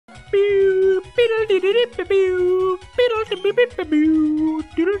Hello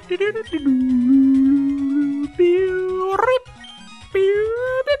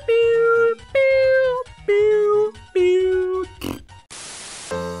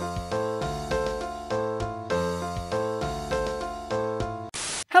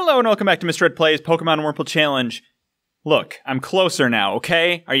and welcome back to Mr. Red Plays Pokemon Wurmple Challenge. Look, I'm closer now,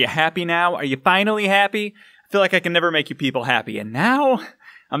 okay? Are you happy now? Are you finally happy? I feel like I can never make you people happy, and now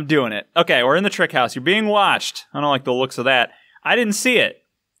I'm doing it. Okay, we're in the trick house. You're being watched. I don't like the looks of that. I didn't see it.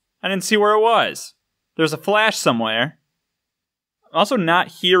 I didn't see where it was. There's a flash somewhere. I'm also not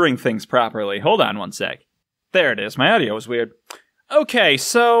hearing things properly. Hold on one sec. There it is. My audio was weird. Okay,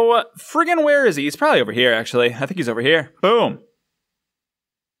 so friggin' where is he? He's probably over here, actually. I think he's over here. Boom.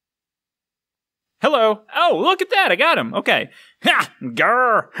 Hello. Oh, look at that. I got him. Okay. Ha!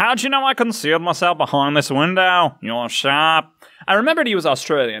 Grr! How'd you know I concealed myself behind this window? You're sharp. I remembered he was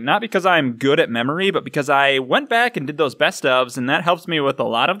Australian, not because I'm good at memory, but because I went back and did those best ofs, and that helps me with a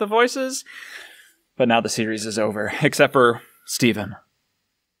lot of the voices. But now the series is over, except for Steven.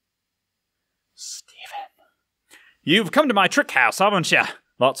 Steven. You've come to my trick house, haven't you?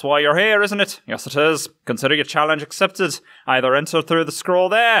 That's why you're here, isn't it? Yes, it is. Consider your challenge accepted. Either enter through the scroll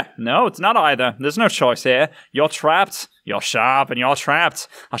there. No, it's not either. There's no choice here. You're trapped. You're sharp and you're trapped.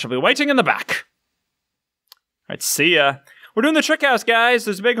 I shall be waiting in the back. Alright, see ya. We're doing the trick house, guys.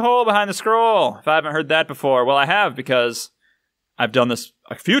 There's a big hole behind the scroll. If I haven't heard that before, well, I have because I've done this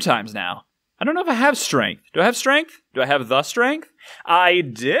a few times now. I don't know if I have strength. Do I have strength? Do I have the strength? I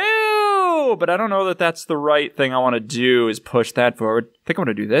do! But I don't know that that's the right thing I want to do, is push that forward. I think I want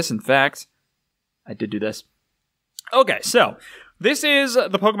to do this, in fact. I did do this. Okay, so this is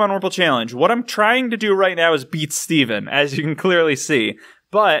the Pokemon Wurmple Challenge. What I'm trying to do right now is beat Steven, as you can clearly see.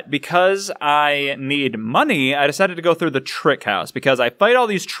 But because I need money, I decided to go through the trick house, because I fight all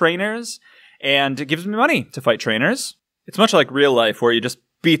these trainers, and it gives me money to fight trainers. It's much like real life, where you just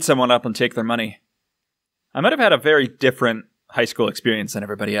beat someone up and take their money. I might have had a very different high school experience than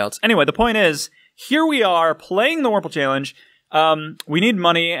everybody else. Anyway, the point is, here we are playing the Wurmple Challenge. We need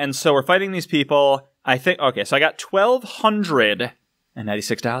money, and so we're fighting these people. I think, okay, so I got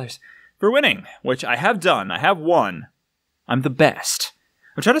 $1,296 for winning, which I have done. I have won. I'm the best.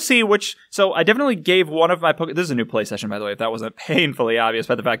 I'm trying to see which, so I definitely gave one of my Pokemon, this is a new play session, by the way, if that wasn't painfully obvious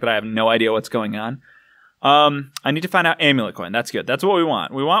by the fact that I have no idea what's going on. I need to find out Amulet Coin. That's good. That's what we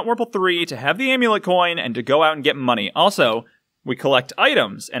want. We want Wurmple 3 to have the Amulet Coin and to go out and get money. Also, we collect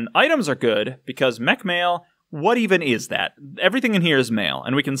items, and items are good because mech mail, what even is that? Everything in here is mail,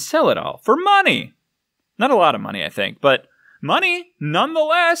 and we can sell it all for money. Not a lot of money, I think, but money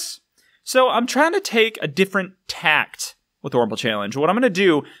nonetheless. So I'm trying to take a different tact with the Wurmple Challenge. What I'm going to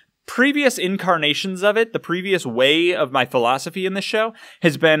do, previous incarnations of it, the previous way of my philosophy in this show,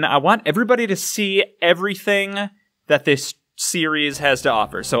 has been I want everybody to see everything that this series has to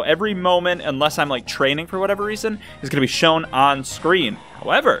offer. So every moment, unless I'm like training for whatever reason, is going to be shown on screen.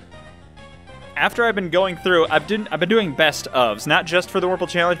 However, after I've been going through, I've been doing best ofs, not just for the Wurmple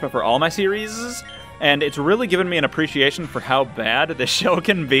Challenge, but for all my series, and it's really given me an appreciation for how bad this show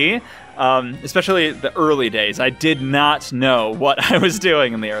can be, especially the early days. I did not know what I was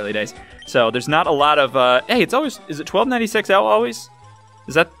doing in the early days. So there's not a lot of, hey, it's always, is it $12.96 out always?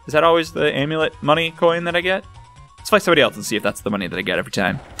 Is that always the amulet money coin that I get? Let's fight somebody else and see if that's the money that I get every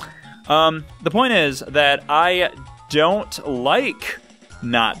time. The point is that I don't like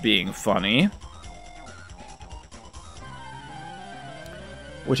not being funny,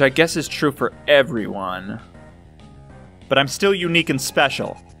 which I guess is true for everyone, but I'm still unique and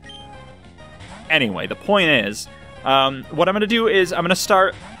special. Anyway, the point is, what I'm going to do is I'm going to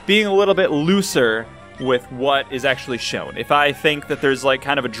start being a little bit looser with what is actually shown. If I think that there's like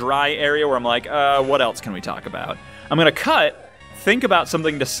kind of a dry area where I'm like, what else can we talk about? I'm going to cut, think about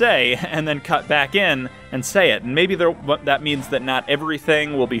something to say, and then cut back in and say it. And maybe that means that not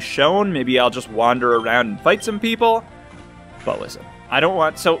everything will be shown. Maybe I'll just wander around and fight some people. But listen, I don't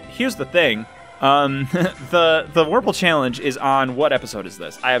want... So here's the thing. The Wurmple Challenge is on... What episode is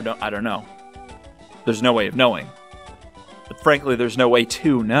this? I don't know. There's no way of knowing. But frankly, there's no way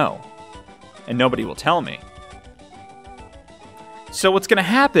to know. And nobody will tell me. So what's going to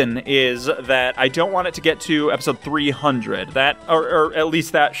happen is that I don't want it to get to episode 300. That, or at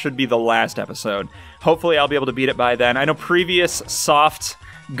least that should be the last episode. Hopefully I'll be able to beat it by then. I know previous soft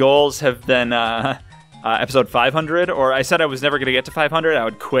goals have been episode 500, or I said I was never going to get to 500. I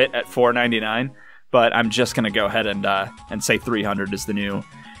would quit at 499, but I'm just going to go ahead and say 300 is the new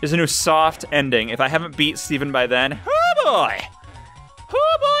soft ending. If I haven't beat Steven by then, oh boy,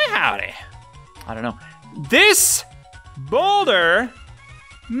 howdy. I don't know. This boulder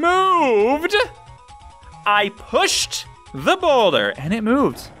moved I pushed the boulder and it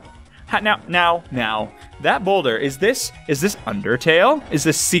moved. Now, that boulder, is this Undertale? Is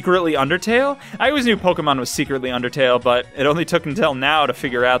this secretly Undertale? I always knew Pokemon was secretly Undertale, but it only took until now to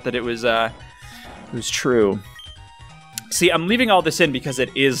figure out that it was true. See, I'm leaving all this in because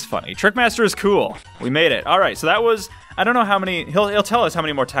it is funny. Trickmaster is cool. We made it. All right, so that was, I don't know how many, he'll tell us how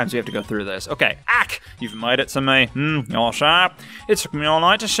many more times we have to go through this. Okay, you've made it to me. You're sharp. It took me all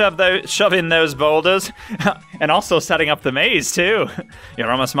night to shove in those boulders. And also setting up the maze, too.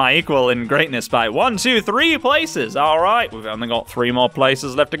 You're almost my equal in greatness by 1, 2, 3 places. All right, we've only got 3 more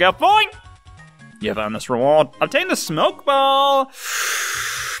places left to go. Fine. You've earned this reward. Obtain the smoke ball.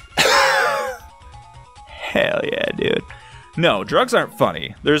 Hell yeah, dude. No, drugs aren't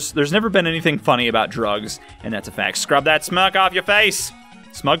funny. There's never been anything funny about drugs, and that's a fact. Scrub that smirk off your face.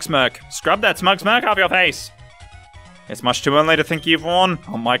 Smug smirk. Scrub that smug smirk off your face. It's much too early to think you've won.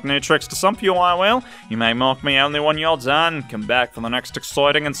 I'll make new tricks to stump you, I will. You may mock me only when you're done. Come back for the next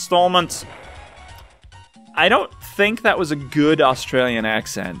exciting installment. I don't think that was a good Australian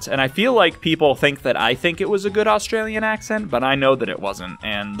accent, and I feel like people think that I think it was a good Australian accent, but I know that it wasn't,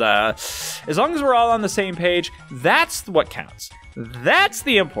 and as long as we're all on the same page, that's what counts. That's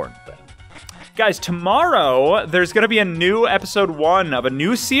the important thing. Guys, tomorrow, there's going to be a new episode 1 of a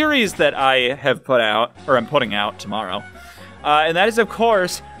new series that I have put out, or I'm putting out tomorrow, and that is, of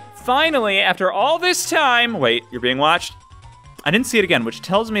course, finally, after all this time, wait, you're being watched? I didn't see it again, which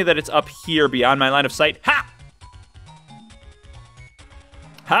tells me that it's up here beyond my line of sight. Ha!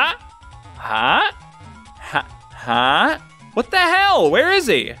 Ha? Ha? Ha? Ha? What the hell? Where is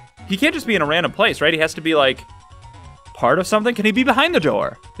he? He can't just be in a random place, right? He has to be, like, part of something. Can he be behind the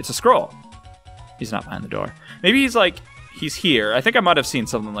door? It's a scroll. He's not behind the door. Maybe he's, like, he's here. I think I might have seen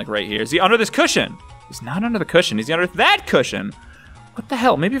something, like, right here. Is he under this cushion? He's not under the cushion. He's under that cushion. What the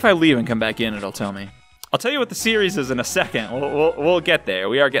hell? Maybe if I leave and come back in, it'll tell me. I'll tell you what the series is in a second. We'll get there.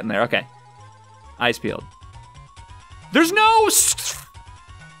 We are getting there. Okay. Eyes peeled. There's no...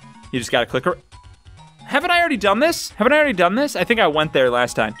 You just gotta click... Haven't I already done this? I think I went there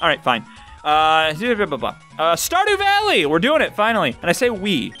last time. All right, fine. Stardew Valley! We're doing it, finally. And I say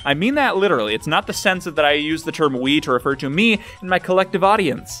we. I mean that literally. It's not the sense that I use the term we to refer to me and my collective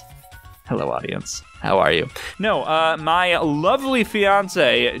audience. Hello, audience. How are you? No, my lovely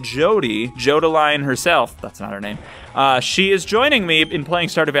fiance, Jody, Jodeline herself, that's not her name, she is joining me in playing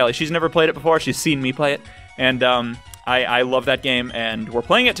Stardew Valley. She's never played it before. She's seen me play it, and I love that game, and we're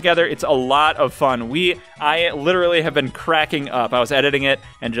playing it together. It's a lot of fun. I literally have been cracking up. I was editing it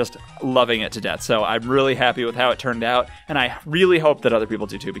and just loving it to death, so I'm really happy with how it turned out, and I really hope that other people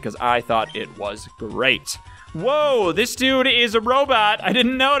do too, because I thought it was great. Whoa, this dude is a robot. I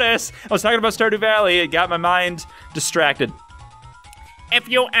didn't notice. I was talking about Stardew Valley. It got my mind distracted. If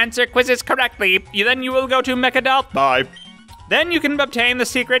you answer quizzes correctly, then you will go to Mechadol 5. Then you can obtain the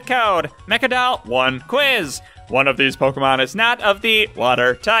secret code. Mechadol 1 quiz. One of these Pokemon is not of the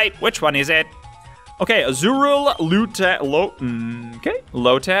water type. Which one is it? Okay, Azurill, Lotad,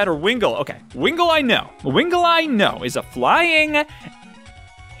 or Wingull. Okay, Wingull I know. Wingull I know is a flying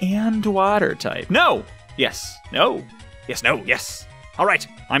and water type. No. Yes. No. Yes, no, yes. All right,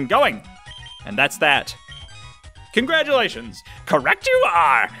 I'm going. And that's that. Congratulations. Correct you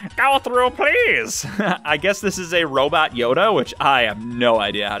are. Go through, please. I guess this is a robot Yoda, which I have no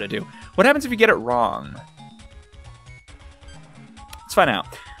idea how to do. What happens if you get it wrong? Let's find out.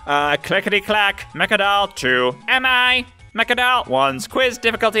 Clickety-clack, Mechadol 2. Am I? Mechadol 1's quiz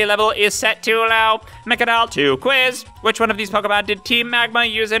difficulty level is set to low. Mechadol 2 quiz. Which one of these Pokemon did Team Magma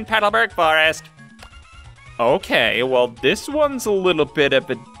use in Petalburg Forest? Okay, well, this one's a little bit of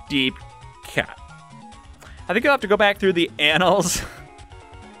a deep cut. I think I'll have to go back through the annals.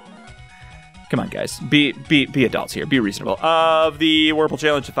 Come on, guys. Be adults here. Be reasonable. Of the Wurmple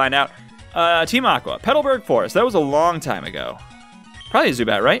Challenge to find out. Team Aqua, Petalburg Forest. That was a long time ago. Probably a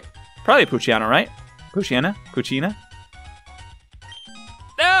Zubat, right? Probably a Poochyena, right? Poochyena?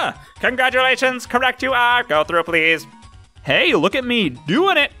 Ah! Congratulations! Correct you are! Go through, please. Hey, look at me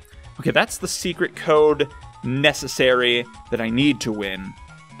doing it! Okay, that's the secret code necessary that I need to win,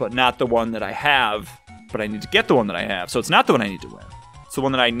 but not the one that I have, but I need to get the one that I have. So it's not the one I need to win. It's the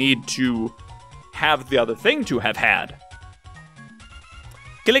one that I need to have the other thing to have had.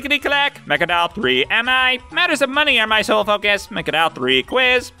 Clickety-clack, Mechadol 3, am I? Matters of money are my sole focus. Mechadol 3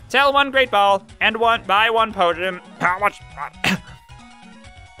 quiz. Sell 1 Great Ball and buy 1 potion. How much?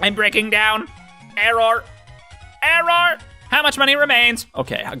 I'm breaking down. Error. How much money remains?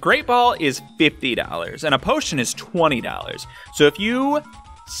 Okay, a Great Ball is $50 and a potion is $20. So if you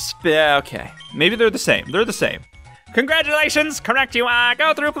okay, maybe they're the same. Congratulations, correct you are.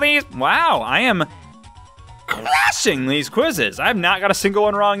 Go through, please. Wow, I am crushing these quizzes. I've not got a single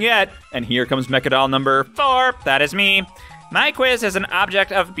one wrong yet. And here comes Mechadol number 4. That is me. My quiz is an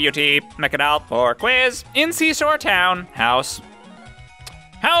object of beauty. Mechadol 4 quiz in Seashore Town House.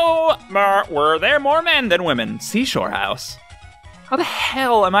 How were there more men than women? Seashore House. How the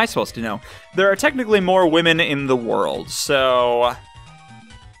hell am I supposed to know? There are technically more women in the world, so...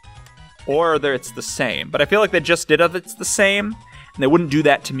 Or it's the same. But I feel like they just did it's the same, and they wouldn't do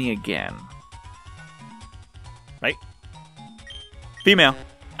that to me again. Right? Female.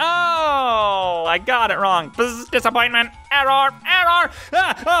 Oh, I got it wrong. Disappointment. Error. Error.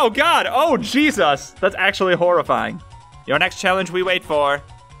 Ah, oh, God. Oh, Jesus. That's actually horrifying. Your next challenge we wait for.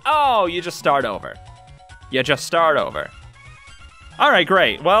 Oh, you just start over. You just start over. All right,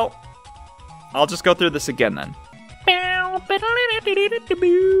 great. Well, I'll just go through this again then.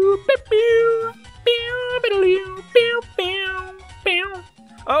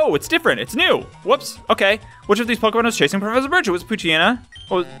 Oh, it's different. It's new. Whoops. Okay. Which of these Pokemon was chasing Professor Birch? It was Poochyena.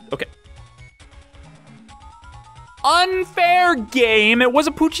 Oh, okay. Unfair game. It was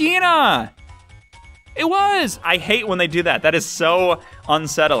a Poochyena. It was. I hate when they do that. That is so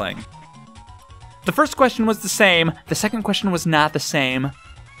unsettling. The first question was the same. The second question was not the same.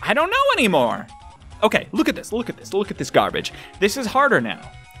 I don't know anymore. Okay, look at this. Look at this. Look at this garbage. This is harder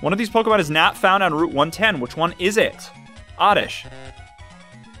now. One of these Pokemon is not found on Route 110. Which one is it? Oddish.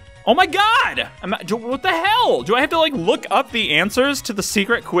 Oh my God! What the hell? Do I have to like look up the answers to the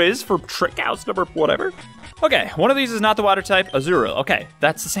secret quiz for Trick House number whatever? Okay, one of these is not the water type, Azurill. Okay,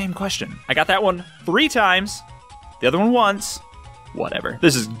 that's the same question. I got that one 3 times, the other one once. Whatever,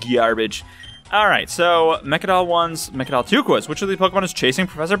 this is garbage. All right, so Mechadol 1's Mechadol 2 quiz. Which of these Pokemon is chasing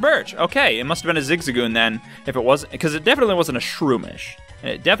Professor Birch? Okay, it must have been a Zigzagoon then, if it was, because it definitely wasn't a Shroomish.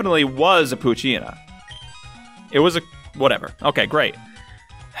 It definitely was a Poochyena. It was a, whatever. Okay, great.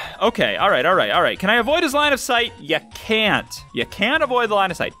 Okay, all right. Can I avoid his line of sight? You can't. You can't avoid the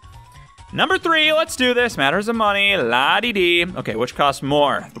line of sight. Number 3, let's do this. Matters of money, la-dee-dee. Okay, which costs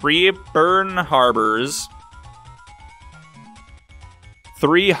more? 3 burn harbors,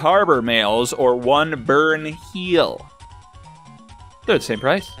 3 harbor mails, or 1 burn heel? They're the same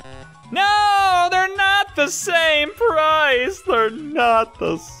price. No, they're not the same price. They're not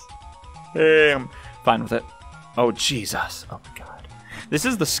the same. Fine with it. Oh, Jesus. Oh, my God. This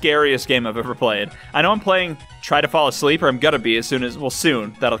is the scariest game I've ever played. I know I'm playing Try to Fall Asleep, or I'm gonna be as soon as, well,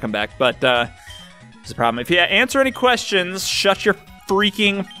 soon. That'll come back, but there's a problem. If you answer any questions, shut your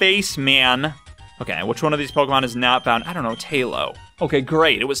freaking face, man. Okay, which one of these Pokemon is not found? I don't know, Tailo. Okay,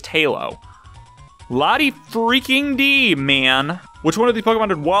 great, it was Tailo. Lottie freaking D, man. Which one of these Pokemon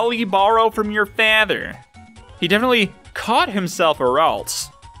did Wally borrow from your father? He definitely caught himself a Ralts.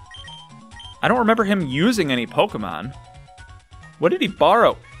 I don't remember him using any Pokemon. What did he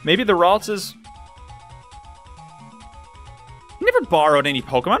borrow? Maybe the Ralts is... He never borrowed any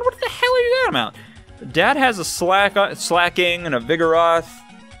Pokemon. What the hell are you talking about? Dad has a Slacking and a Vigoroth.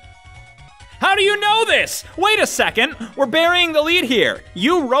 How do you know this? Wait a second. We're burying the lead here.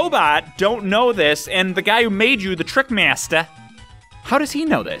 You, robot, don't know this, and the guy who made you, the Trick Master, how does he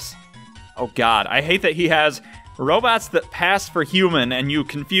know this? Oh, God. I hate that he has robots that pass for human and you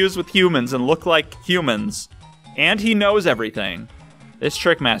confuse with humans and look like humans. And he knows everything. This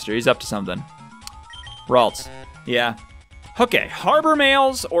Trick Master, he's up to something. Ralts. Yeah. Okay, harbor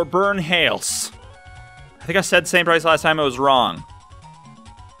mails or burn hails? I think I said same price last time, I was wrong.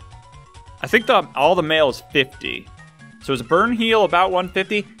 I think all the mail is 50. So is a burn heel about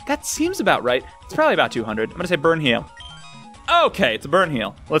 150? That seems about right. It's probably about 200. I'm gonna say burn heel. Okay, it's a burn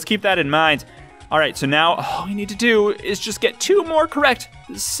heel. Let's keep that in mind. All right, so now all we need to do is just get 2 more correct.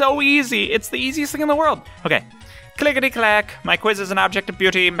 It's so easy. It's the easiest thing in the world. Okay. Clickety-clack. My quiz is an object of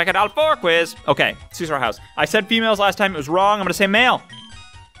beauty. Mechadol 4 quiz. Okay, Seashore House. I said females last time. It was wrong. I'm going to say male.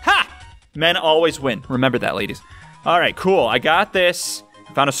 Ha! Men always win. Remember that, ladies. All right, cool. I got this.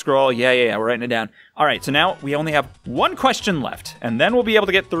 I found a scroll. Yeah. We're writing it down. All right, so now we only have 1 question left, and then we'll be able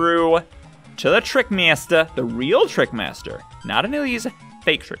to get through to the Trick Master, the real Trick Master, not any of these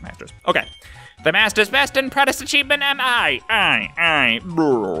fake Trick Masters. Okay. The Master's best and proudest achievement am I.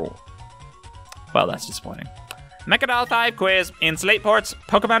 Well, that's disappointing. Mechadol 5 quiz in Slateport's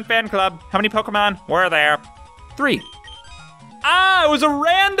Pokemon Fan Club. How many Pokemon were there? 3. Ah, it was a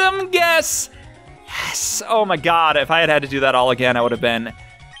random guess. Yes. Oh my God. If I had had to do that all again, I would have been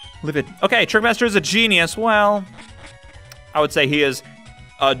livid. Okay, Trickmaster is a genius. Well, I would say he is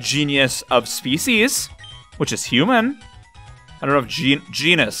a genius of species, which is human. I don't know if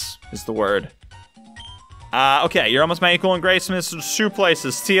genus is the word. Okay, you're almost my equal in grace, Mr. 2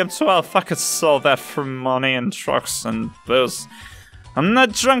 places. TM12, fuck it, sold that for money and trucks and booze. I'm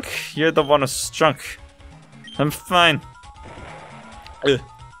not drunk, you're the one who's drunk. I'm fine. Ugh.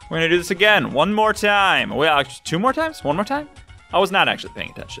 We're gonna do this again. One more time. Well, 2 more times? 1 more time? I was not actually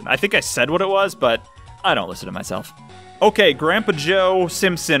paying attention. I think I said what it was, but I don't listen to myself. Okay, Grandpa Joe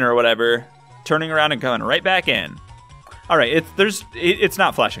Simpson or whatever, turning around and coming right back in. All right, it's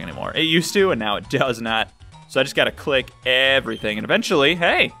not flashing anymore. It used to, and now it does not. So I just gotta click everything, and eventually,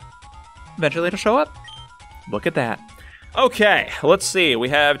 hey, eventually it'll show up. Look at that. Okay, let's see. We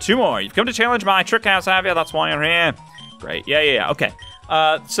have 2 more. You've come to challenge my trick house, have you? That's why you're here. Great. Yeah. Okay.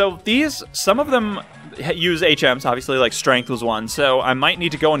 So these, some of them use HMs, obviously, like Strength was one, so I might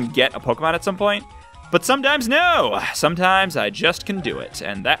need to go and get a Pokemon at some point. But sometimes no. Sometimes I just can do it,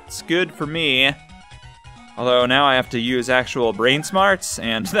 and that's good for me. Although now I have to use actual brain smarts,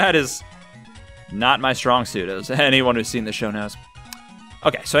 and that is not my strong suit, as anyone who's seen the show knows.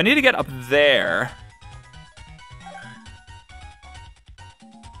 Okay, so I need to get up there.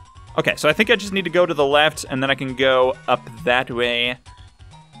 Okay, so I think I just need to go to the left, and then I can go up that way.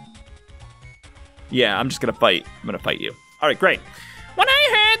 Yeah, I'm just gonna fight. I'm gonna fight you. All right, great. When I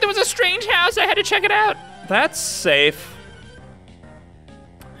heard there was a strange house, I had to check it out. That's safe.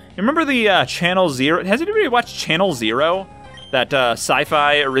 You remember the Channel Zero? Has anybody watched Channel Zero? That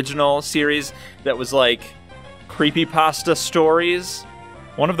sci-fi original series that was like creepypasta stories?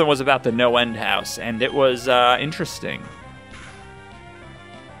 One of them was about the No End House, and it was interesting.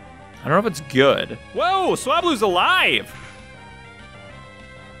 I don't know if it's good. Whoa, Swablu's alive!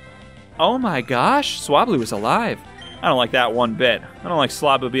 Oh my gosh, Swablu is alive. I don't like that one bit. I don't like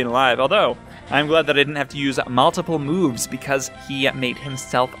Swablu being alive, although I'm glad that I didn't have to use multiple moves because he made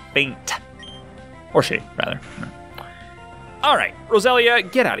himself faint. Or she, rather. All right,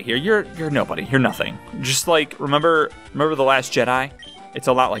 Roselia, get out of here. You're nobody. You're nothing. Just like, remember The Last Jedi? It's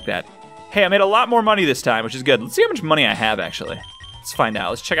a lot like that. Hey, I made a lot more money this time, which is good. Let's see how much money I have, actually. Let's find out.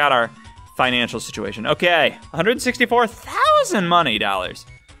 Let's check out our financial situation. Okay, 164,000 money dollars.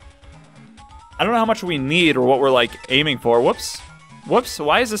 I don't know how much we need or what we're like aiming for. Whoops.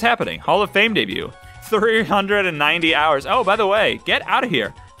 Why is this happening? Hall of Fame debut. 390 hours. Oh, by the way, get out of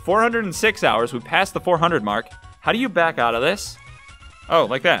here. 406 hours. We passed the 400 mark. How do you back out of this? Oh,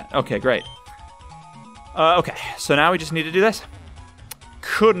 like that. Okay, great. Okay, so now we just need to do this.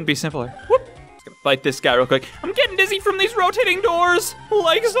 Couldn't be simpler. Whoop. Let's gonna fight this guy real quick. I'm getting dizzy from these rotating doors.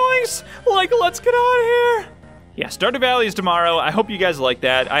 Like zoinks. Like, let's get out of here. Yeah, Stardew Valley is tomorrow. I hope you guys like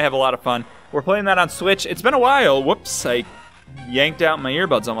that. I have a lot of fun. We're playing that on Switch. It's been a while. Whoops, I yanked out my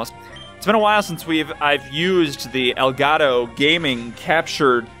earbuds almost. It's been a while since I've used the Elgato gaming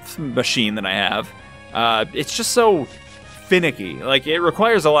capture machine that I have. It's just so finicky. Like, it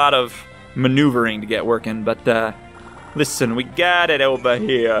requires a lot of maneuvering to get working, but listen, we got it over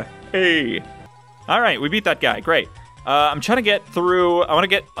here. Hey. All right, we beat that guy. Great. I'm trying to get through. I want to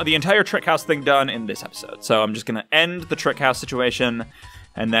get the entire trick house thing done in this episode. So I'm just going to end the trick house situation,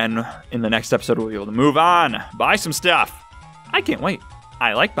 and then in the next episode we'll be able to move on, buy some stuff. I can't wait.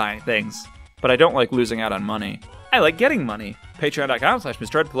 I like buying things, but I don't like losing out on money. I like getting money.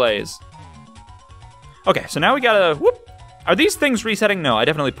 Patreon.com/MrDreadPlays. Okay, so now we gotta, whoop. Are these things resetting? No, I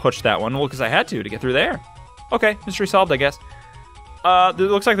definitely pushed that one. Well, because I had to get through there. Okay, mystery solved, I guess. It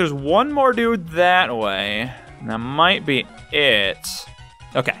looks like there's one more dude that way. That might be it.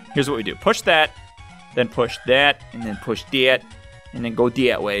 Okay, here's what we do. Push that, then push that, and then push that, and then go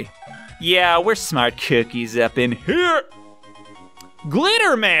that way. Yeah, we're smart cookies up in here.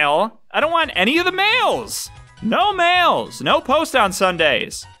 Glitter mail? I don't want any of the mails. No mails. No post on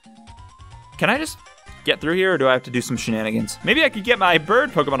Sundays. Can I just get through here, or do I have to do some shenanigans? Maybe I could get my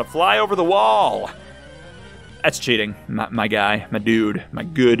bird Pokemon to fly over the wall. That's cheating. My guy, my dude, my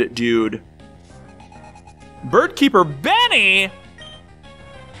good dude. Birdkeeper Benny? Who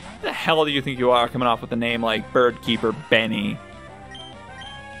the hell do you think you are coming off with a name like Birdkeeper Benny?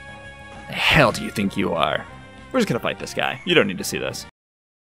 The hell do you think you are? We're just gonna fight this guy. You don't need to see this.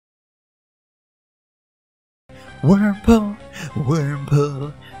 Wurmple,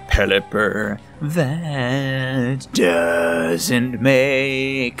 Wurmple, Pelipper, that doesn't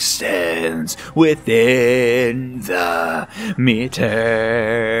make sense within the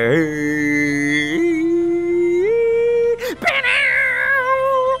meter.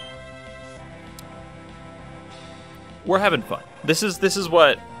 We're having fun. This is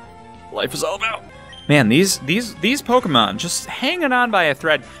what life is all about. Man, these Pokemon just hanging on by a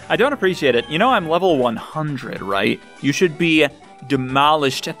thread. I don't appreciate it. You know I'm level 100, right? You should be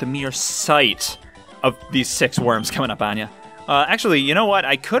demolished at the mere sight of these 6 worms coming up on you. Actually, you know what?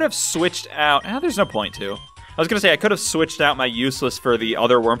 I could have switched out. There's no point to. I was gonna say I could have switched out my useless for the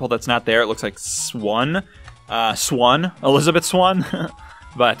other Wurmple that's not there. It looks like Swan, Elizabeth Swan.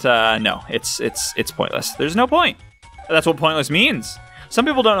 But no, it's pointless. There's no point. That's what pointless means. Some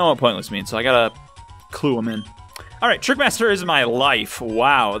people don't know what pointless means, so I gotta clue them in. All right, Trickmaster is my life.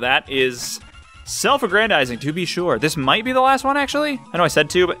 Wow, that is self-aggrandizing, to be sure. This might be the last one, actually. I know I said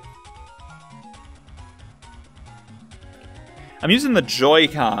 2, but I'm using the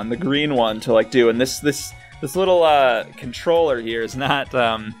Joy-Con, the green one, to like do, and this little controller here is not.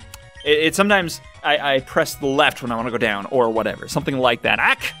 It sometimes I press the left when I want to go down, or whatever, something like that.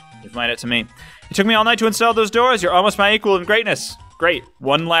 Ack! You've made it to me. It took me all night to install those doors. You're almost my equal in greatness. Great.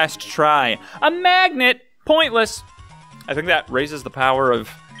 One last try. A magnet. Pointless. I think that raises the power of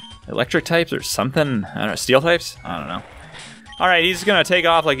electric types or something. I don't know. Steel types? I don't know. All right, he's gonna take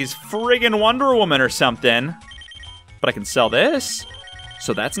off like he's friggin' Wonder Woman or something. But I can sell this,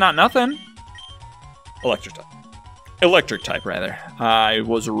 so that's not nothing. Electric type. Electric type, rather. I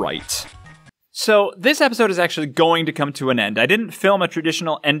was right. So this episode is actually going to come to an end. I didn't film a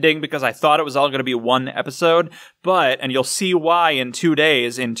traditional ending because I thought it was all going to be one episode, and you'll see why in 2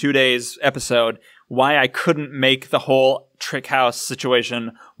 days, episode, why I couldn't make the whole Trick House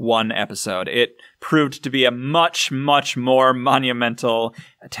situation one episode. It proved to be a much, much more monumental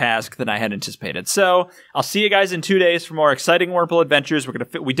task than I had anticipated. So I'll see you guys in 2 days for more exciting Wurmple adventures.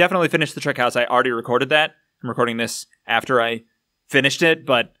 We definitely finished the Trick House. I already recorded that. I'm recording this after I finished it,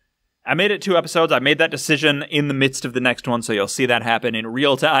 but I made it 2 episodes. I made that decision in the midst of the next one, so you'll see that happen in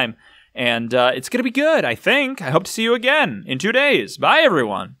real time. And it's going to be good, I think. I hope to see you again in 2 days. Bye,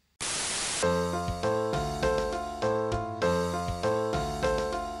 everyone.